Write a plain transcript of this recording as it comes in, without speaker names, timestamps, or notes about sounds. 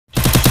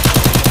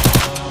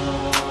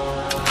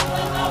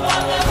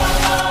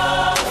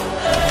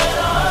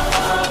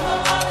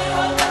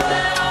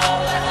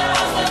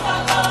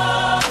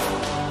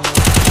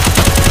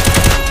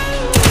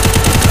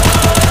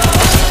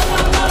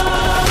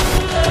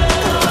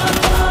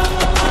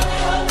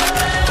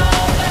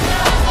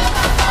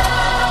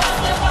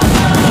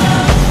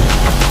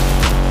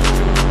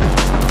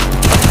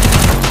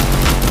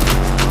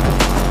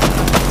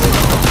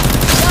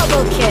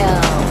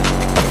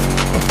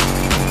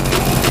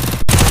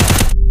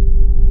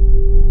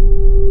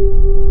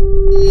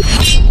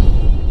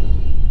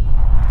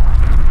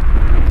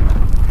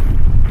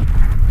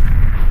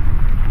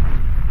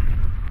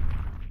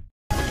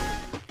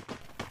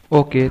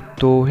Okay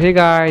तो hey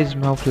guys,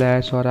 मैं हूं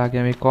फ्लैश और आ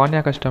गया मैं एक और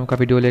नया कस्टम का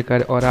वीडियो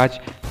लेकर। और आज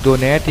दो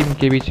नए टीम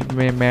के बीच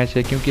में मैच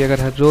है, क्योंकि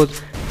अगर हर रोज़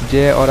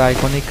जय और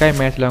आइकॉनिक का ही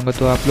मैच लाऊंगा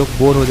तो आप लोग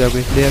बोर हो जाओगे,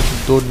 इसलिए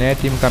दो नए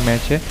टीम का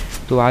मैच है।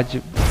 तो आज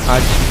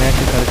मैच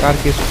है सरकार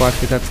के स्क्वाड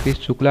के साथ क्रिश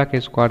शुक्ला के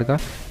स्क्वाड का।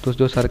 तो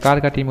जो सरकार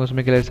का टीम है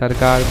उसमें खेले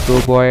सरकार,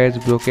 प्रोबॉयज,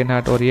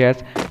 ब्रोकेनहार्ट और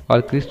यश।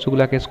 और क्रिश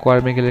शुक्ला के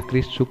स्क्वाड में खेले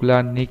क्रिश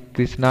शुक्ला, निक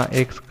कृष्णा,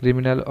 एक्स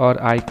क्रिमिनल और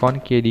आइकॉन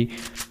केडी।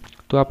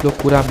 तो आप लोग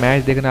पूरा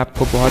मैच देखना,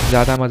 आपको बहुत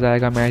ज़्यादा मज़ा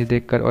आएगा मैच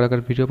देखकर। और अगर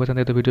वीडियो पसंद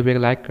है तो वीडियो पे एक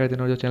लाइक कर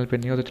देना, और जो चैनल पे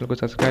नहीं हो तो चैनल को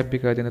सब्सक्राइब भी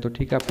कर देना। तो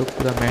ठीक है, आप लोग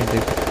पूरा मैच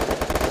देखो।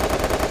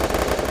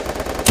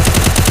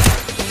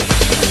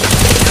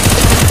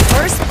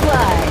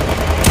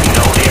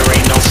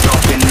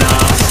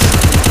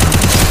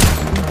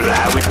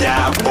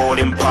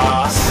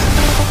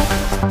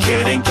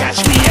 Couldn't catch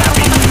me, I've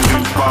been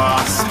moving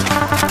fast.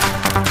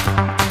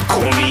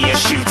 Call me a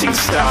shooting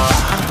star.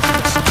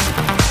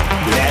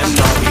 Let 'em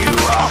know you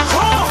are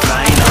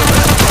flying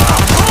over the bar.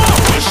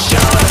 Wish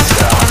you're a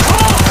star.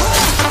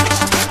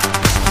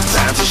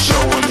 Time to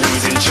show 'em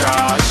who's in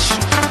charge.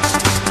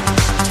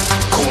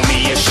 Call me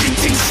a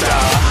shooting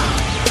star.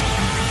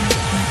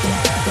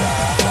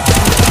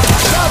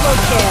 Double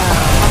kill.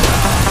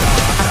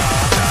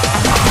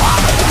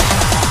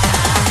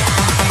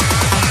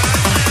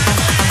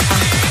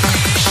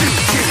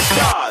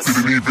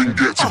 Didn't even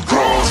get to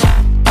cross.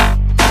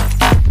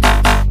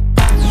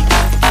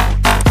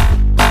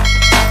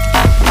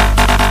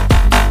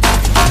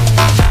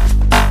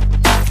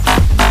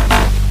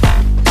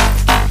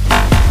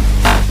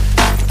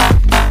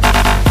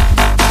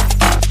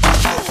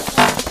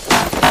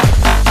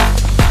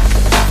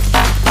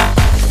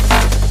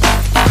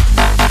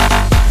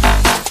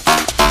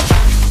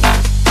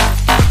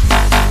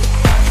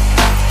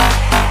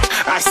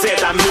 I said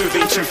I'm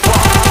moving too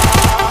far.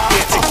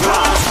 Get to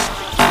glass.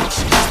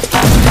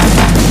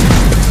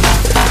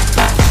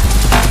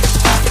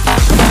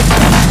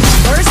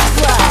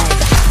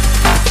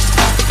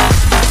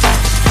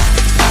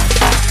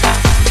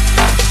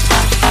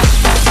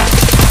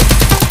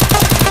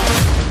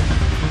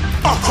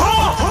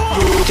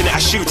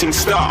 Shooting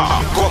star,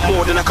 got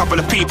more than a couple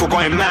of people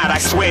going mad. I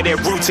swear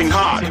they're rooting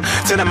hard.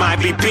 Tell them I'd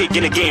be big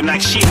in the game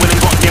like she went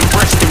and got them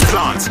breast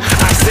implants.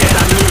 I said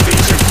I'm moving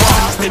too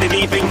fast, didn't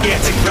even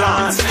get a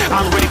glance.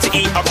 I'm ready to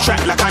eat up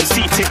track like I'm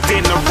seated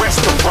in a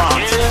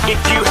restaurant. If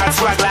you had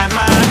swag like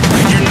mine,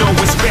 you know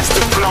it's best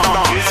to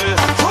flaunt.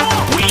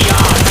 We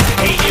aren't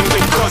hating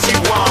because you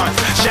aren't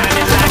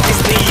shining like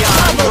it's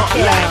neon, rock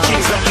like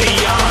kings of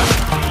Leon.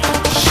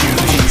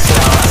 Shooting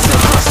stars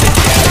across the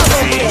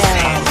galaxy.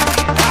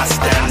 I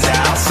stand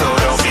out, so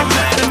don't be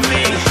mad at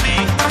me.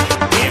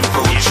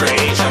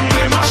 Infiltrate, I'm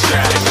with my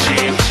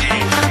strategy.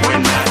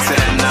 When I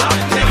turn up,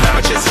 then I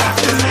just have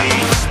to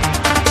leave.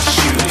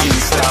 Shooting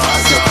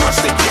stars across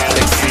the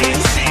galaxy.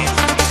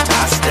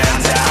 I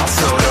stand out,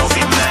 so don't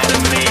be mad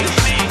at me.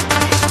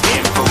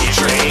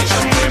 Infiltrate,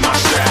 I'm with my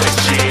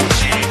strategy.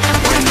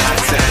 When I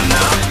turn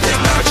up, then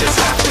I just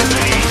have to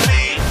leave.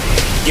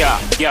 Yeah,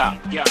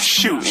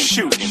 shoot.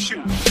 Yeah,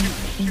 shoot.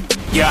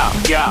 Yeah,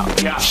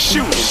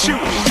 shooting.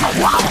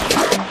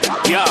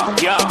 Yeah,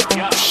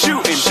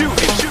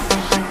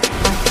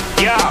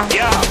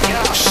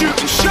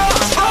 shooting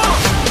shots.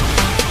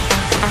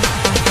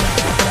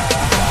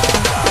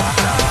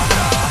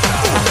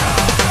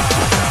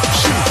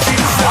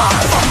 Shooting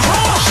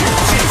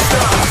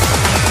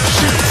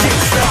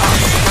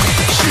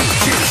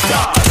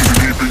stars.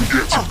 Didn't even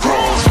get to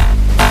cross.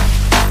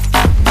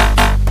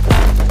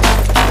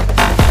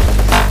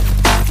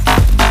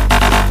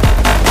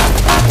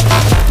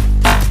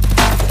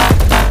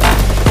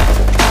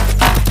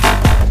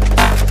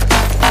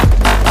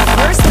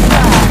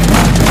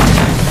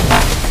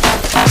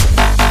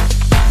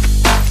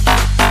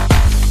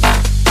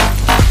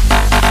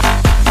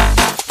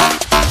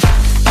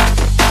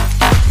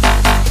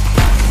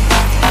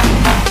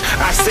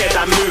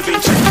 I'm moving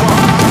too far.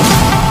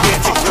 Get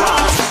to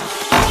glass.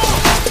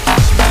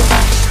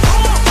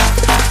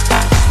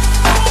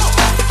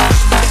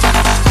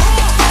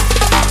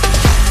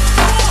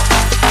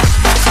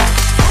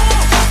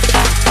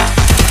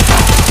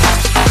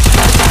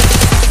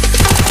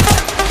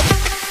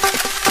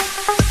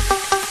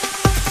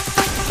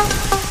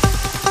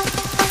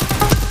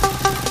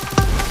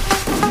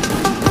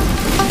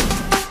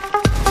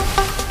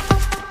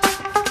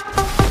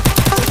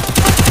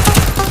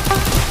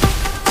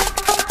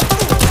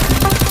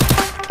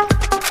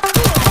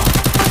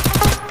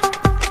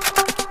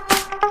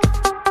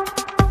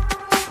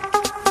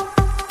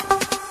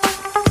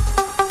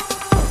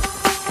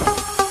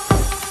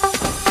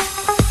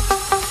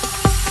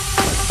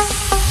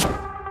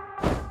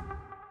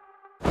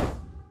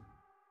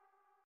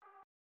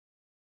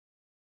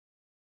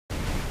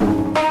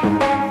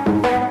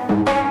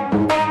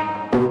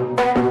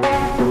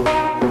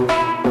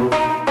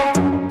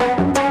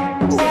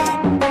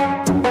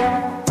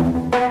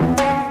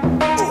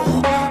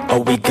 Are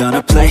we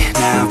gonna play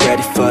now?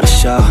 Ready for the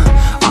show?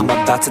 I'm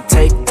about to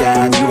take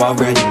down. You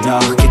already know.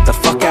 Get the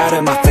fuck out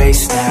of my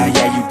face now,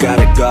 yeah, you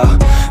gotta go.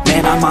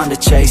 Man, I'm on the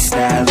chase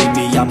now, leave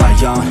me on my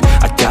own.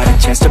 I got a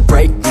chance to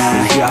break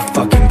now, here I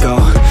fucking go.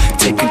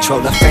 Take control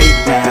of fate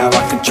now,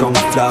 I control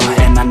my flow.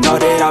 And I know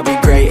that I'll be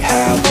great,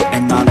 how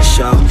putting on a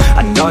show.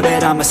 I know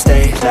that I'ma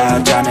stay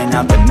loud, drowning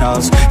out the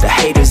noise. The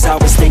haters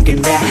always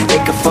thinking that they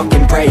could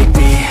fucking break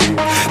me.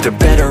 They're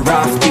better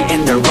off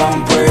eating their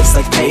own words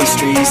like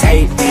pastries.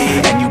 Hate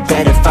me, and you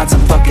better find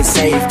some fucking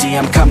safety.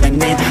 I'm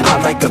coming in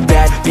hot like a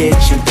bad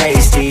bitch and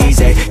pasties.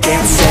 They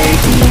can't save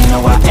me,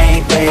 no I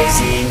ain't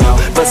lazy, no.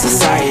 But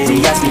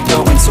society has me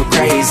going so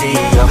crazy,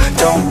 yo.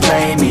 Don't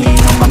play me,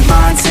 no my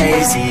mind's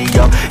hazy,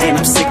 yo. And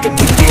I'm sick of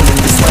me feeling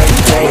this way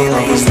daily. I'll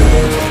always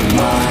live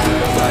my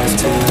life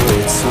till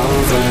it's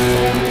over,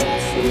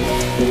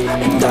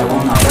 and I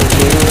will not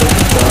forget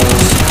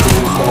those who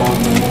hold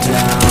me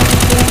down.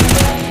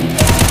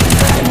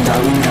 And I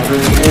will never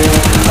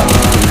give up,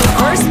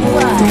 I'm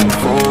moving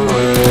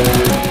forward.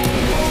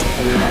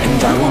 And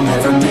I will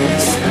never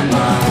miss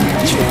my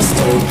chance,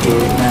 take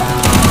it now.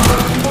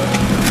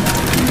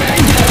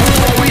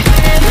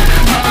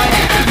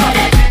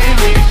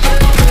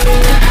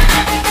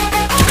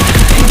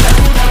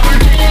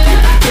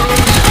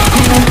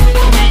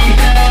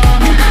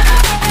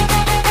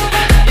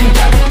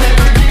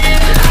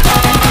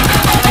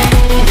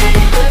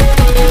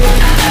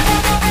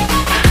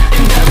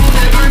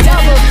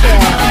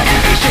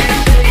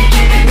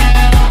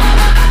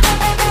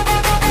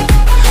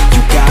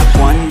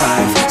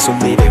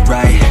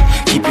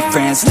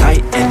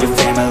 Tight and your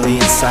family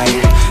in sight.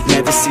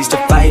 Never cease to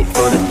fight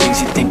for the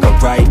things you think are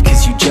right.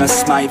 Cause you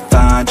just might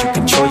find you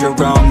control your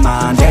own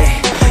mind,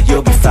 hey.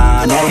 You'll be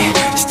fine, hey.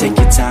 Just take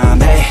your time,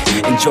 hey.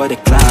 Enjoy the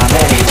climb,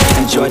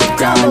 hey. Enjoy the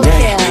grind,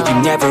 hey.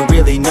 You never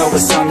really know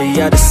what's on the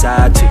other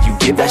side till you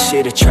give that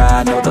shit a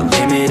try. Know the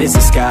limit is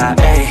the sky,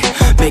 hey.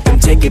 Make them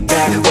take it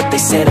back, what they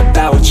said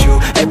about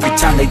you. Every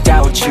time they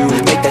doubt you,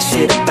 make that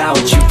shit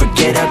about you.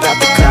 Forget about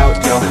the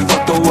clout, yo.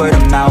 Fuck the word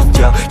of mouth,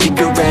 yo. Keep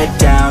your head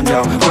down,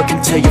 yo. Work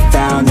until you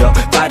found, yo.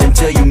 Fight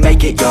until you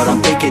make it, yo.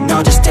 Don't think it,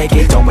 no, just take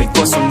it. Don't wait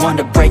for someone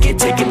to break it.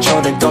 Take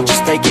control, then don't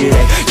just take it,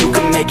 hey. You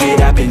can make it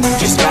happen, you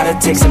just gotta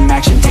take some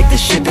action. Take the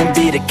ship and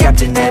be the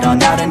captain. Head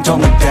on out and don't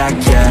look back,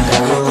 yeah.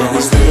 I will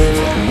always live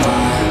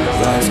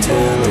my life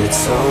till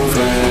it's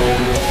over,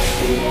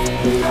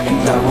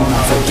 and I will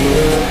not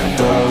forget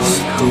those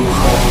who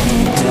hold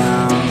me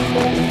down.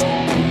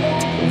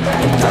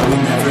 And I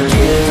will never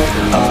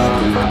give up,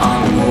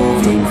 I'm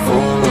moving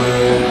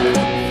forward.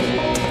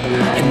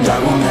 And I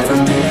will never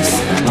miss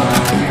my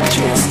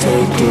chance,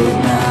 take it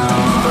now.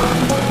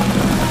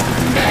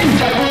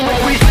 And I will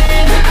always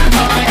live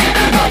my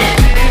life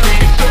till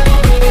it's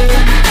over,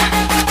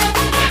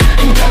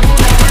 and I will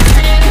never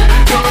forget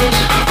those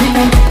who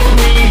hold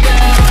me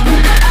down.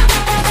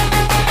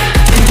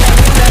 And I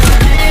will never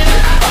give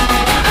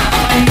up,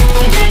 I'm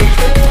moving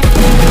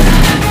forward.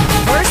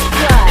 First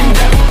blood. And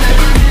I will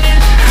never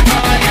miss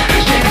my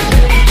chance,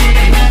 take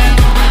it now.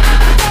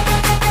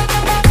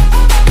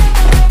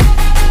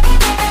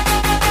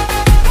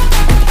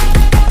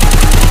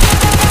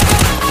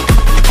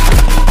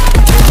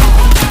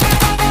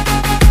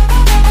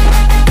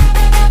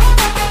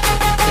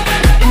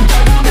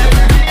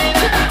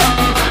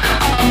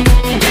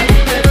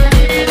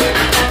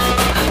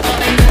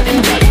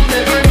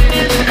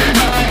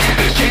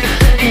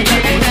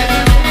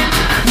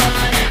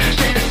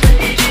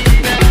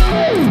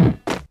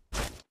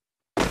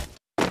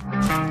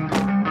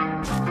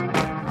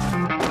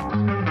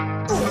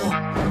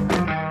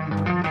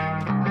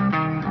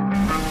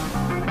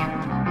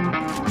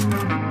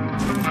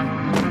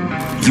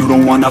 You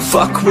don't wanna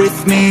fuck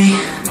with me,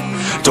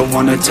 don't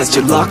wanna test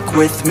your luck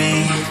with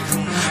me.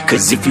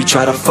 Cause if you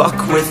try to fuck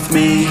with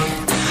me,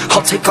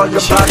 I'll take all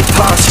your body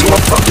parts to a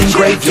fucking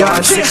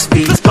graveyard 6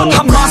 feet underground.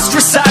 I'm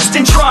ostracized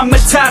and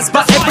traumatized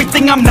by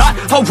everything I'm not.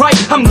 Alright,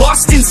 I'm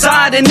lost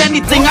inside, and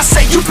anything I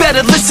say you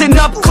better listen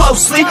up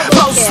closely.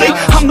 Mostly,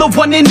 I'm the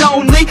one and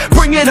only,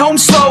 bring it home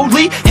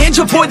slowly. Hand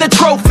your boy the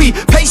trophy,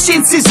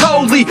 patience is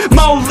holy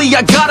moly.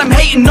 I got him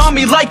hating on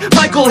me like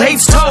Michael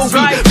hates Toby.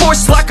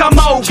 Force like I'm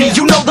Obi,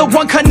 you know the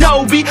one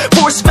Kenobi.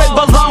 Force fed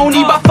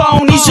baloney by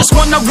phonies, just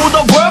wanna rule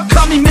the world,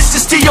 call me Mr.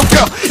 Steel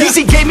Girl.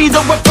 Easy gave me the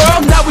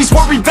referral, now he's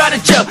worried about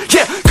a jail.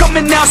 Yeah,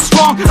 coming out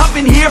strong, I've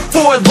been here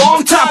for a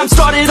long time.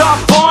 Started off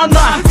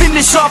online,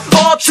 finish off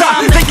all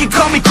time. They can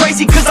call me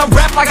crazy cause I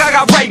rap like I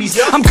got rabies.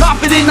 I'm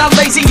confident, not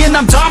lazy, and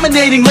I'm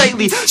dominating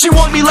lately. She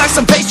want me like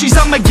some pastries,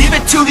 I'ma give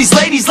it to these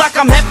ladies like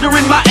I'm Hefner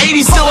in my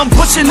 80s. Still I'm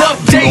pushing up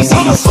daisies.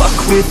 Don't wanna fuck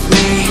with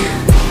me,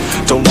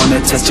 don't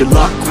wanna test your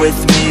luck with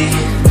me.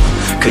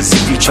 Cause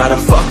if you try to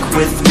fuck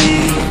with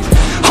me,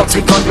 I'll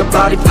take all your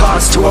body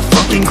parts to a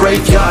fucking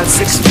graveyard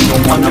 6 feet.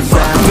 Don't wanna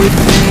fuck with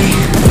me,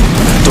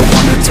 don't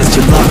wanna test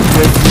your luck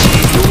with me.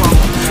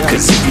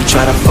 Cause if you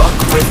try to fuck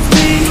with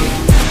me,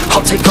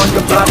 I'll take all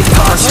your body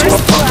parts to a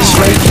fucking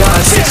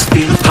graveyard 6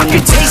 feet. I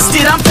can taste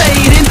it, I'm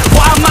fading,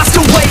 why am I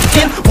still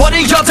waiting? What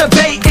are y'all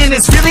debating?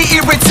 It's really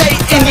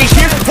irritating. You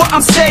hear what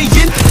I'm saying?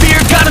 Fear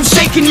got him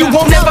shaking. You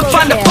won't ever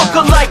find a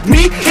fucker like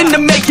me in the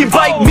making.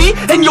 Bite me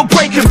and you'll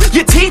break him,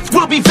 your teeth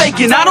will be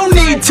vacant. I don't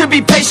need to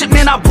be patient,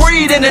 man, I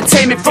breed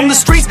entertainment. From the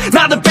streets,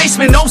 not the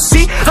basement. Oh,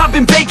 see, I've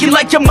been baking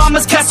like your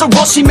mama's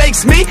casserole. She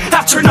makes me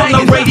after turn on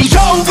the radio.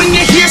 When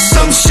you hear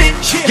some shit,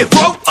 your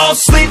throat all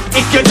slit.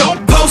 If you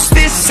don't post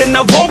this, and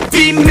I won't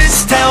be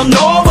missed. Hell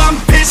no, I'm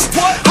pissed.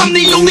 I'm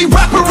the only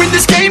rapper in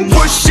this game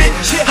worth shit.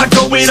 I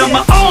go it on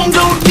my own,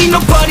 don't need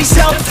nobody's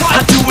help.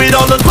 I do it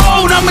all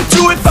alone, I'ma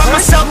do it by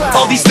myself.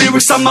 All these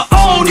lyrics on my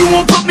own, you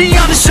won't put me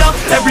on the shelf.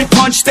 Every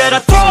punch that I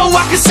throw,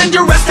 I can send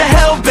your ass to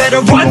hell.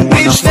 Better run,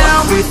 bitch,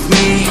 down with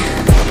me.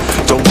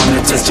 Don't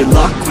wanna test your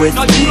luck with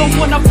me. You don't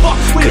wanna fuck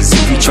with Cause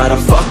if you try to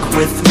fuck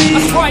with me,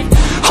 that's right.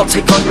 I'll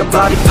take all your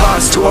body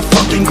parts to a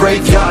fucking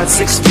graveyard.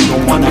 6 feet,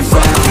 don't wanna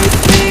fuck with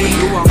me.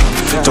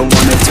 Don't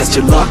wanna test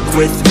your luck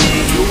with me.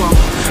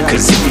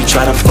 Cause if you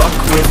try to fuck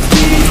with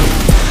me,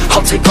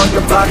 I'll take all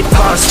your body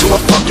parts to a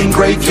fucking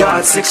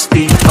graveyard. 6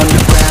 feet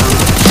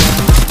underground.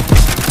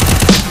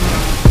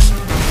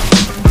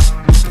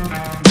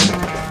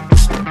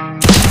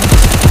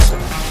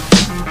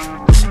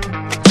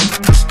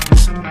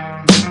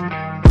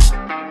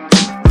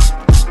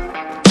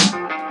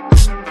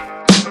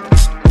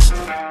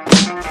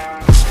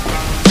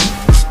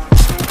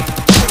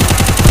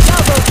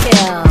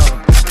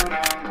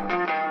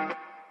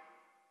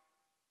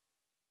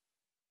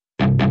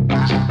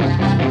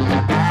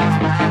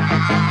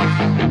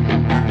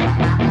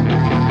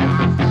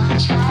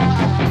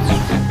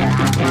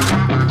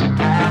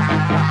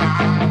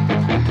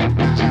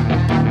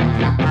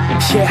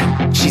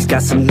 Yeah, she's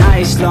got some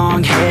nice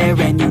long hair,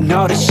 and you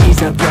know that she's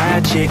a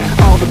bad chick.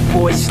 All the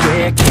boys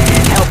stare,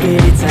 can't help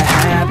it, it's a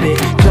habit.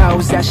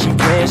 Clothes that she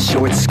wears,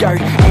 short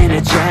skirt and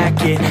a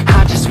jacket.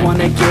 I just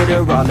wanna get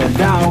her all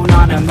alone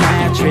on a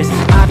mattress.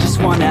 I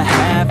just wanna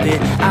have it,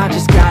 I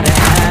just gotta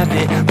have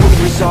it.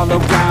 Rumors all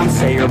around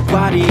say her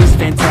body is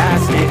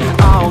fantastic.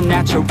 All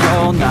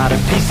natural, not a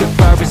piece of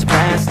fur is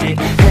plastic.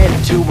 Head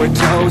to her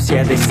toes,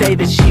 yeah, they say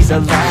that she's a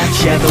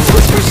latch. Yeah, the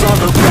whispers all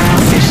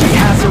around say she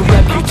has a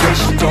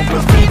reputation. Don't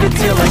believe it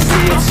till I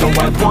see it, so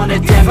I want a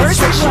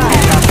demonstration.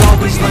 And I've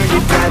always learned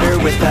it better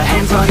with a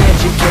hands-on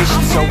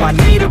education. So I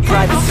need a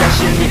private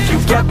session if you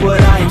get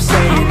what I am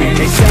saying. And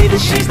they say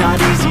that she's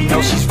not easy,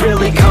 no, she's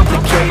really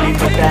complicated.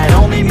 But that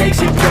only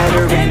makes it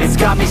better, and it's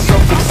got me so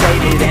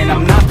fixated. And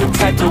I'm not the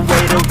type to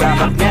wait around,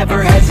 I've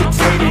never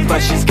hesitated.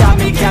 But she's got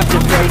me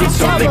captivated,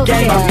 so the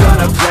game, I'm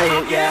gonna play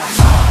it, yeah.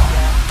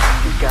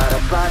 You got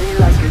a body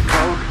like a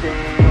coke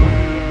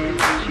thing.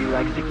 She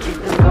likes to keep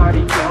the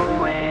party going.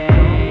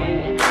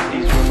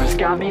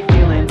 Got me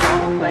feeling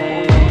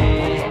lonely.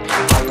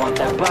 I want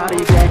that body,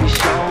 baby,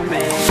 show me.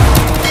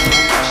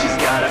 She's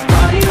got a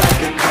body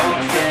like a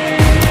coke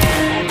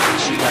thing.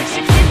 She likes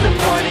to keep the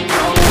party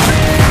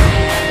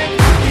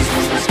going. These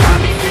whispers got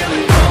me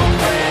feeling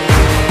lonely.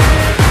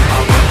 I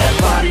want that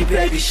body,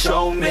 baby,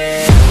 show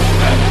me.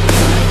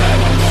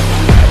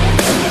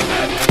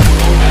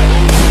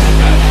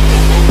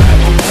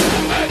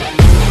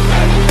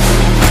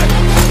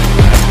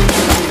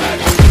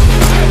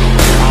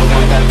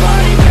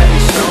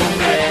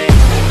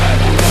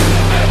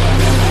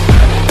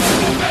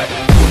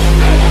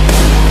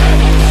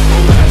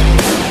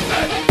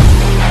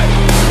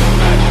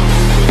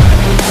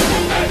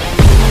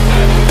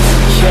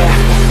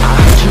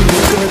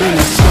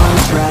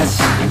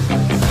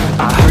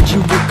 You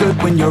look good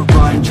when you're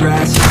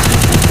undressed.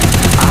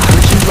 I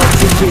heard you like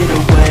to get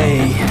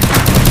away.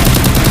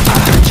 I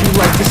heard you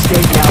like to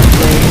stay out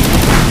late.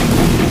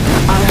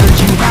 I heard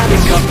you had a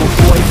couple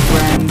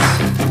boyfriends.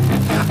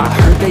 I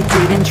heard they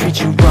didn't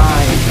treat you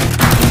right.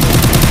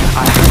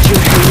 I heard you're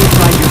hated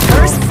by your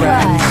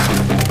girlfriends,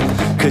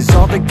 cause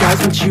all the guys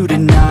want you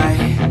tonight.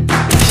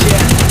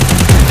 Yeah,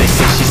 they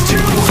say she's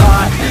too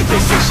hot, they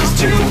say she's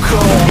too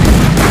cold.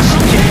 Where she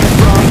came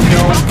from,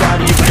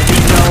 nobody really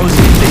knows.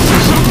 They say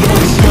she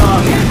looks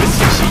young, they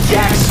say she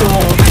acts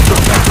old.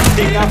 From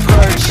everything I've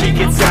heard, she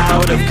gets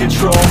out of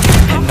control.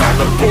 And all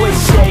the boys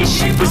say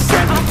she was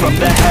sent from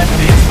the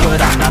heavens,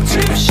 but I'm not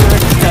too sure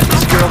that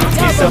this girl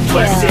is a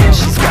blessing.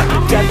 She's got the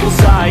devil's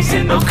eyes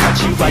and they'll cut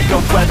you like a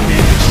weapon.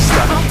 She's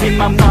stuck in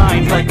my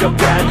mind like a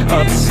bad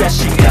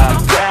obsession.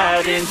 Got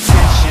bad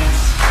intentions.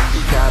 She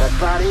got a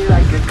body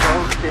like a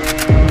coke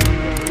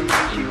thing.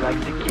 She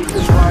likes to keep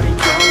the party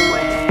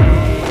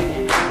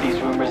going. These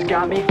rumors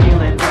got me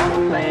feeling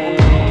lonely.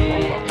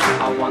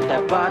 I want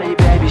that body,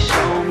 baby,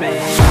 show me.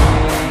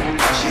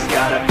 She's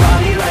got a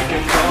body like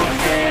a coke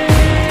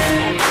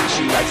thing.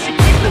 She likes to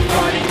keep the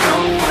party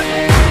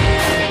going.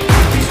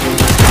 These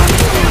rumors got me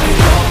feeling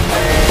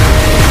lonely.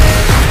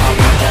 I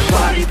want that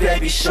body,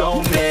 baby,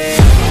 show me.